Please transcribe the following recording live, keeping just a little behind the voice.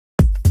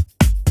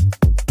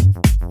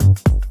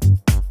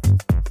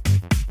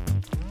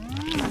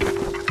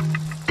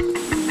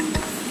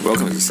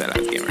welcome to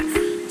SADlife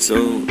Gamer.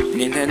 So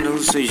Nintendo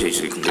Switch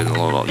actually contains a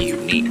lot of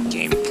unique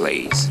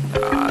gameplays.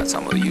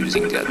 Some are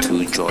using their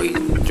two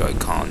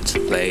Joy-Cons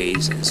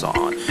plays and so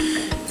on.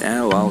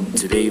 Now, well,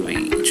 today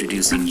we're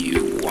introducing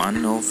you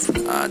one of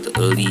the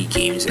early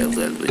games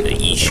available in the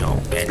eShop,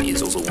 and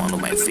it's also one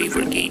of my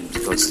favorite games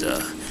because the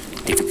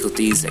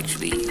difficulties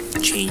actually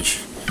change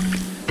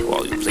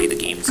while you play the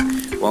games.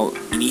 Well,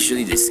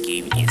 initially this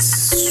game is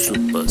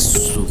super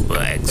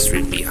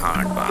extremely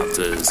hard, but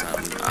after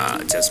some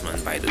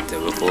adjustment by the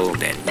developer,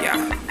 then yeah,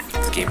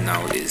 the game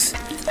now is,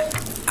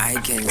 I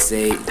can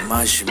say,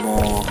 much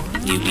more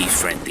newbie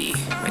friendly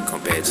when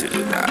compared to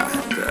the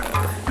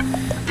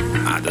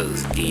other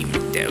game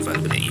that are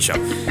available in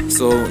eShop.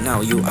 So now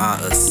you are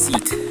a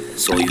seat,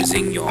 so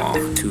using your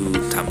two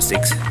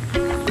thumbsticks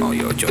or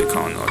your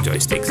Joy-Con or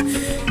joysticks,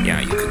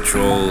 yeah, you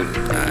control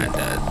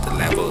the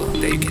level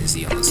that you can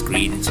see on the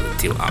screen. So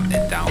tilt up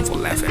and down for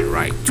left and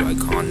right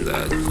Joy-Con,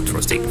 the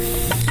control stick,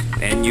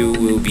 and you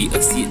will be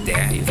a seat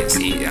there. You can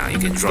see you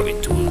can drop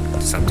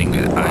into something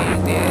that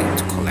I there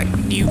to collect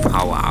new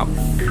power up.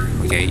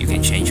 Okay, you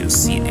can change your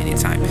seat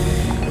anytime.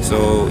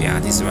 So yeah,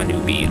 this one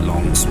will be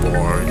long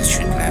spore,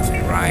 shoot left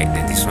and right.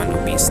 Then this one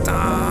will be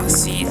star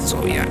seat.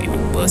 So yeah, it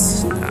will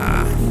burst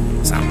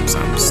some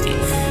steam.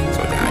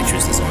 So then I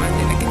choose this one,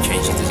 then I can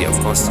change it to the, of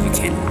course you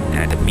can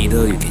at the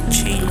middle you can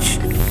change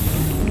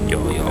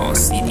your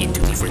seat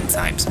into different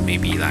types.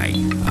 Maybe like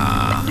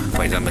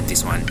for example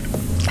this one,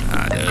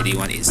 the early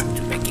one is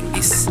to making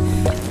this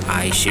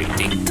I-shaped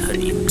thing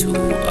turn into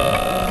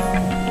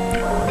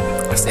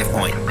a save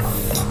point.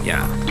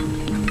 Yeah.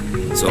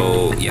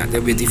 So yeah, there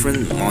will be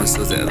different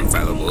monsters that are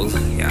available.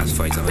 Yeah,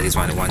 for example this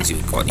one, once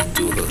you got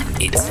into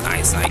its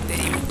eyesight, then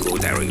it will go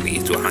directly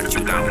to hunt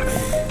you down.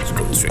 Just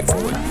go straight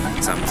forward.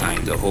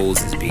 Sometimes the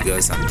holes is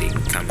bigger, something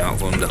come out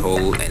from the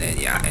hole, and then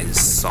yeah, and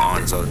so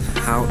on. So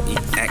how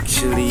it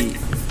actually,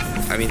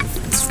 I mean,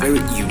 it's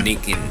very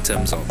unique in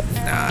terms of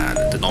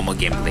the normal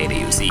gameplay that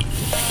you see.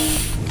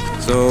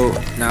 So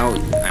now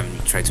I'm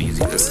trying to use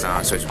the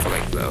star, try to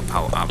collect the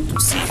power up to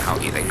see how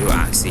it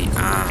actually see.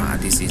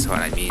 This is what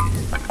I mean,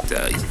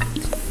 the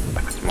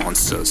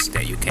monsters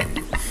that you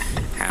can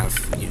have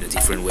in a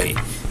different way.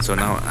 So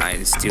now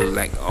I still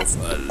lack of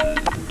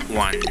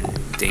one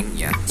thing,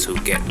 yeah, to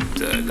get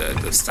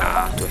the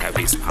star to have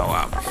its power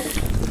up.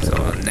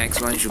 So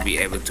next one should be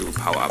able to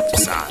power up the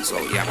star. So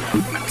yeah,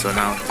 so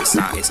now the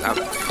star is up.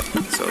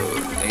 So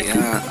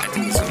yeah, I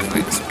think it's something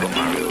like Super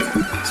Mario.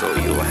 So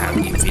you will have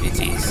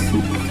infinities.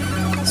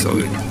 So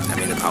I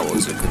mean the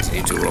powers will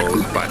continue to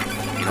roll, but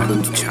in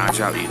order to charge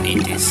up you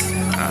need this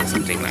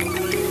something like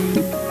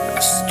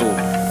a stone.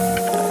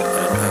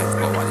 I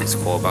don't know what it's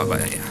called, but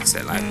yeah,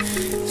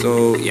 SADlife.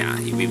 So yeah,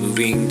 you'll be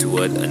moving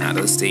toward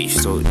another stage.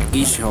 So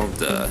each of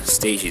the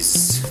stage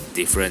is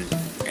different,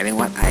 and then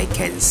what I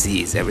can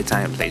see is every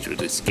time I play through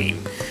this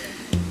game,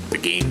 the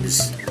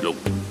games look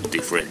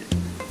different.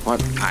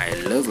 What I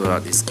love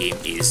about this game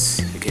is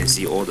you can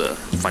see all the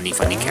funny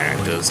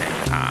characters, and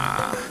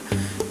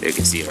you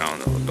can see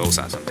around. Those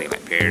are something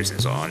like pears and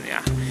so on.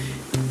 Yeah,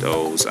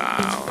 those are,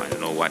 I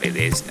don't know what it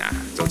is.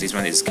 So this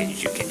one is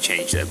you can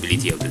change the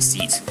ability of the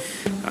seats.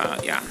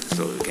 Yeah,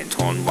 so you can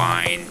tone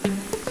wine.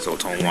 So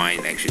tone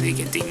wine actually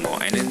can think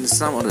more, and then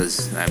some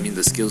others, I mean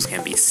the skills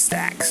can be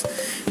stacks.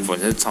 For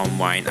the tone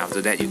wine,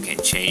 after that you can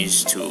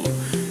change to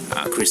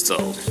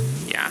crystal.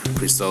 Yeah,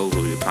 crystal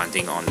will be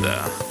planting on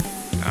the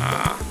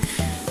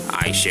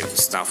I-shaped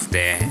stuff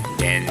there,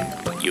 then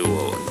you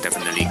will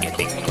definitely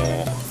getting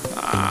more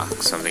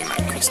something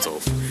like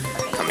crystals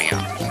coming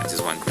out. I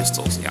just want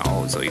crystals. Yeah,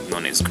 also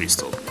known as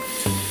crystal.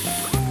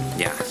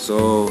 Yeah,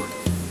 so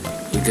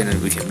we can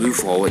move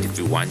forward if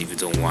you want. If you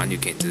don't want, you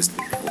can just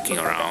walking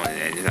around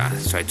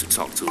and try to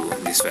talk to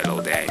this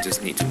fellow there. You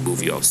just need to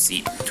move your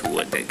seat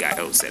toward that guy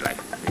who said like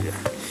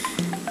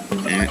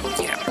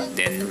yeah,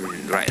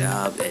 then right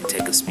up and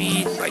take a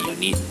speed, but you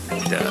need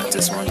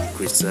just one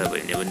crystal,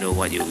 but you never know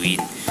what you win.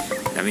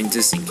 I mean,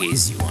 just in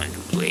case you want to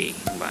play,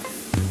 but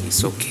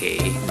it's okay.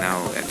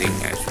 Now I think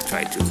I should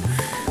try to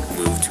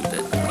move to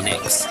the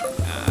next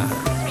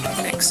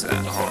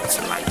oh, it's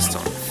a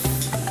limestone.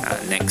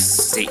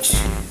 Next stage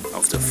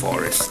of the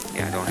forest.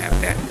 Yeah, I don't have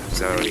that.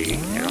 Sorry,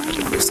 I don't have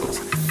the crystals.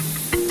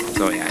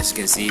 So yeah, as you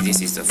can see,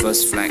 this is the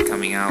first flag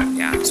coming out.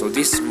 Yeah, so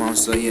this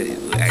monster here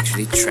is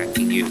actually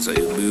tracking you, so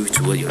you move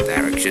toward your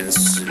direction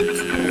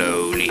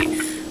slowly.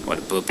 While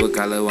the purple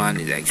color one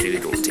is actually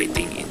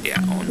rotating in their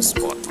own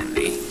spot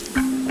only.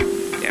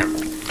 Yeah.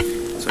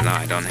 So now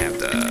I don't have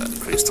the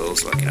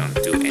crystals, so I cannot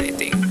do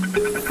anything.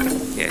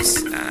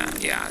 Yes.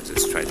 Yeah,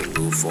 just try to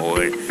move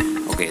forward.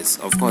 Okay,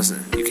 so of course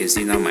you can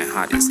see now my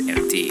heart is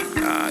empty.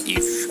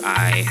 If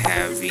I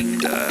having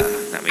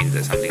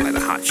the something like the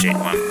heart-shaped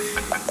one,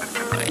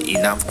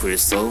 enough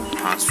crystal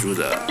pass through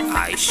the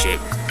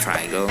I-shaped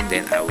triangle,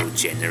 then I will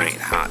generate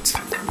heart.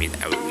 I mean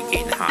I will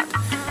regain heart.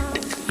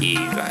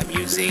 If I'm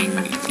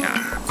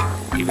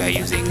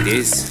using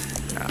this,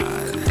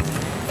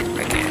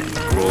 I can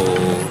grow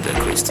the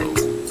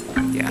crystals.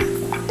 Yeah.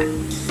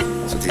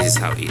 So this is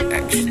how it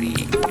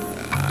actually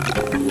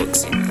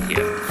works in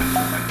here.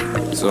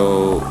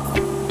 So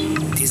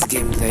this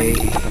gameplay,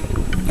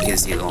 you can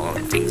see a lot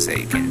of things that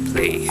you can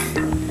play,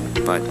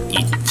 but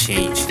it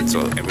changed. So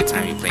every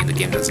time you play the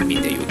game doesn't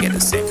mean that you get the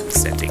same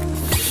setting.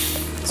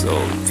 So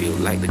if you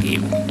like the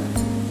game,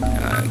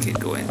 you can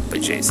go and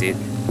purchase it.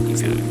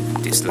 If you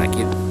dislike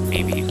it,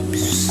 maybe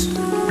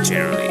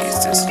generally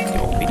it's just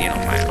your opinion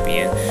or my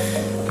opinion.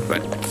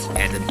 But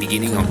at the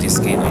beginning of this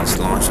game when it's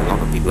launched, a lot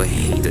of people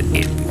hated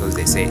it because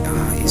they say,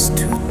 it's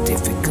too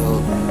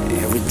difficult.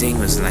 Everything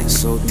was like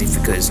so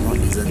difficult. It's not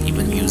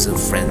even user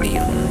friendly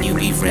or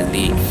newbie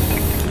friendly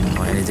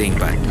or anything.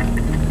 But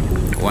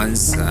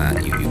once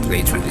you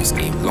play through this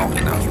game long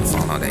enough, you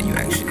found out that you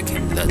actually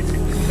can learn.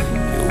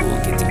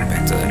 You're getting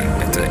better and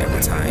better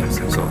every time.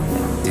 So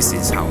this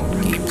is how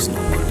games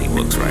normally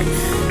works, right?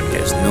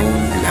 There's no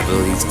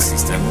leveling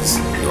systems.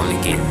 You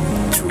only gain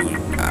through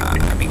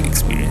having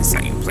experience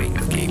like you playing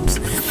the games.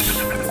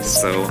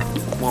 So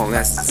more or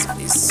less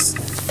it's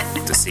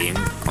the same.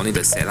 Only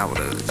the setup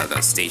of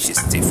the stage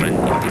is different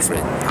in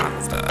different part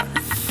of the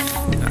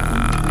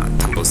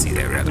Tumble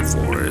area, the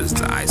forest,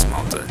 the ice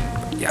mountain.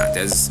 Yeah,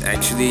 there's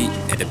actually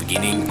at the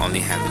beginning only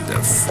having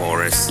the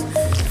forest.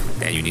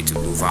 Then you need to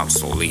move up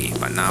slowly,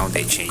 but now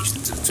they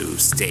changed to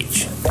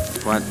stage.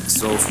 What's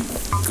so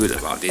good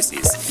about this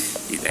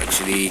is it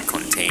actually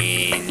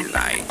contains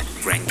like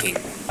ranking,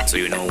 so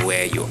you know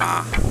where you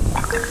are.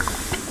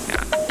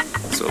 Yeah,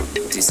 so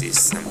this is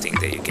something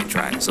that you can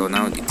try. So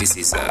now this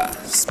is a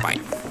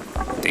spike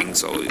thing,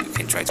 so you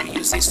can try to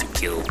use this to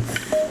kill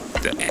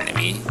the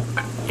enemy.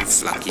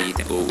 If lucky,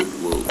 then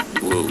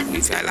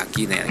if you're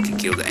lucky, then I can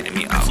kill the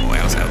enemy, or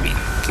else I'll be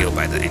killed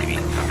by the enemy.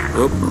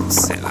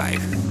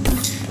 SADlife.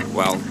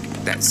 Well,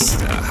 that's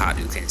the heart.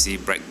 You can see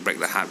break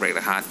the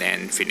heart,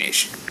 then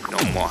finish. No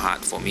more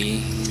heart for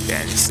me,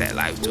 then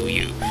SADlife to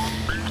you.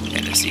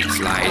 And the scene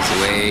flies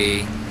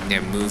away,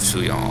 then move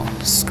to your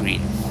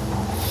screen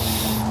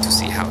to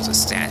see how the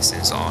stats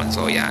and so on.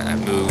 So yeah, I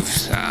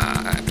moved,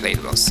 I played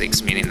about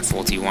 6 minutes and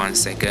 41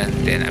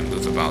 seconds, then I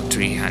moved about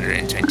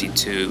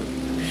 322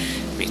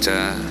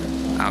 meter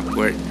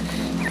upward.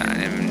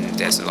 And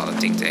there's a lot of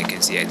things that I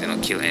can see. I did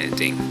not kill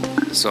anything.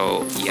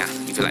 So yeah,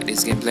 if you like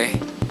this gameplay,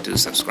 do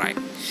subscribe.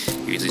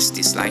 If you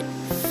dislike,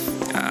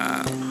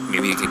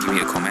 maybe you can give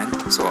me a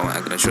comment. So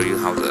I'm gonna show you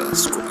how the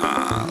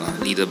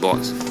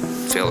leaderboards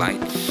feel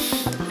like.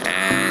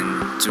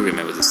 And do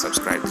remember to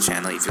subscribe to the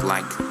channel if you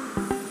like.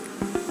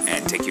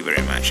 And thank you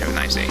very much. Have a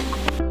nice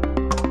day.